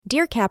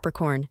Dear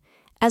Capricorn,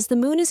 as the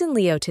moon is in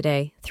Leo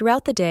today,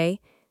 throughout the day,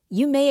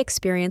 you may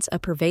experience a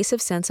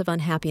pervasive sense of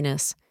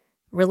unhappiness.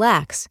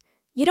 Relax.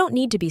 You don't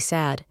need to be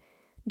sad.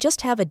 Just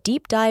have a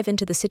deep dive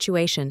into the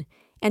situation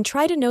and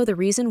try to know the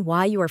reason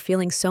why you are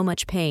feeling so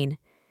much pain.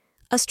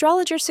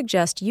 Astrologers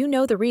suggest you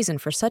know the reason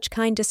for such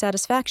kind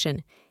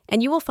dissatisfaction,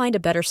 and you will find a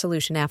better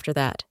solution after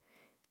that.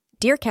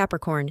 Dear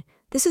Capricorn,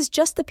 this is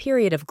just the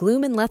period of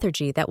gloom and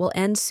lethargy that will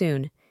end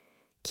soon.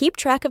 Keep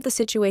track of the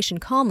situation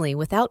calmly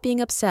without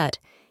being upset,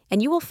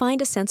 and you will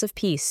find a sense of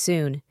peace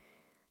soon.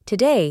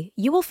 Today,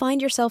 you will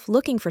find yourself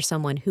looking for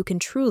someone who can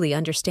truly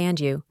understand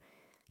you.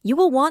 You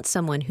will want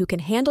someone who can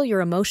handle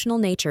your emotional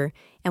nature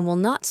and will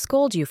not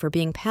scold you for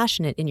being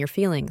passionate in your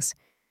feelings.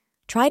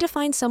 Try to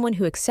find someone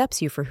who accepts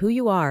you for who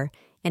you are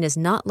and is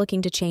not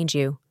looking to change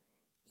you.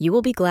 You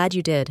will be glad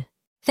you did.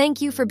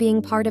 Thank you for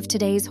being part of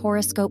today's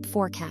horoscope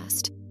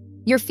forecast.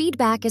 Your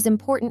feedback is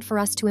important for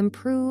us to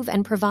improve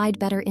and provide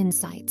better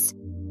insights.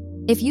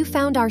 If you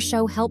found our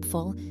show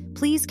helpful,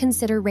 please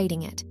consider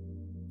rating it.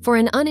 For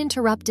an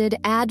uninterrupted,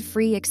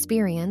 ad-free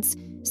experience,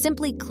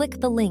 simply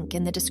click the link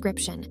in the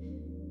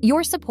description.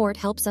 Your support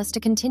helps us to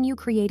continue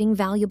creating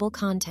valuable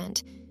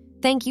content.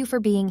 Thank you for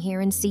being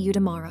here and see you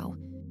tomorrow.